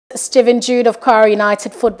Stephen Jude of Kwara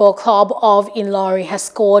United Football Club of Ilorin has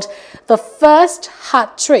scored the first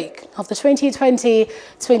hat-trick of the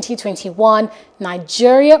 2020-2021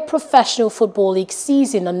 Nigeria Professional Football League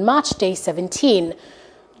season on match day 17.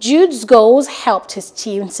 Jude's goals helped his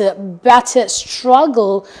team to batter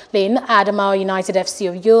struggling Adamawa United FC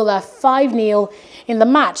of Yola 5-0 in the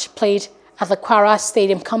match played at the Kwara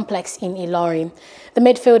Stadium Complex in Ilorin. The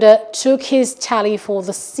midfielder took his tally for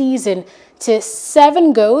the season to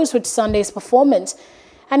 7 goals with Sunday's performance,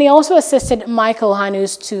 and he also assisted Michael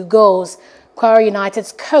Hanu's 2 goals. Kwara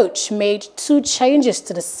United's coach made 2 changes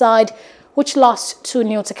to the side, which lost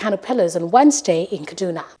 2-0 to Kano Pillars on Wednesday in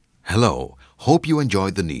Kaduna. Hello, hope you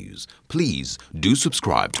enjoyed the news. Please do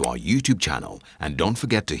subscribe to our YouTube channel and don't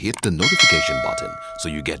forget to hit the notification button so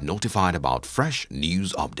you get notified about fresh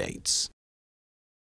news updates.